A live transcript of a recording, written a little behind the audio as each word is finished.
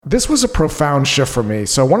This was a profound shift for me.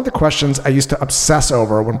 So one of the questions I used to obsess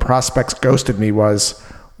over when prospects ghosted me was,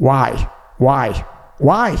 why? Why?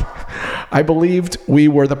 Why? I believed we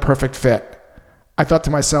were the perfect fit. I thought to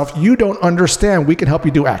myself, you don't understand. We can help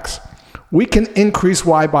you do X. We can increase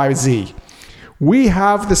Y by Z. We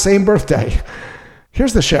have the same birthday.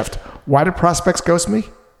 Here's the shift. Why do prospects ghost me?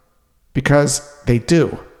 Because they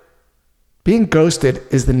do. Being ghosted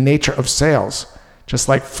is the nature of sales, just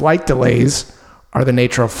like flight delays are the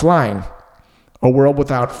nature of flying. A world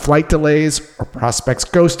without flight delays or prospects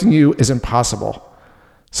ghosting you is impossible.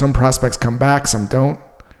 Some prospects come back, some don't.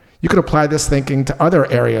 You could apply this thinking to other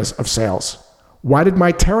areas of sales. Why did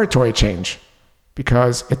my territory change?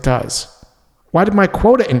 Because it does. Why did my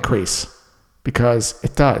quota increase? Because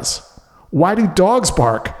it does. Why do dogs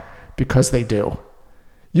bark? Because they do.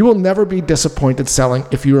 You will never be disappointed selling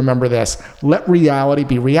if you remember this. Let reality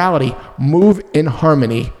be reality. Move in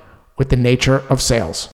harmony with the nature of sales.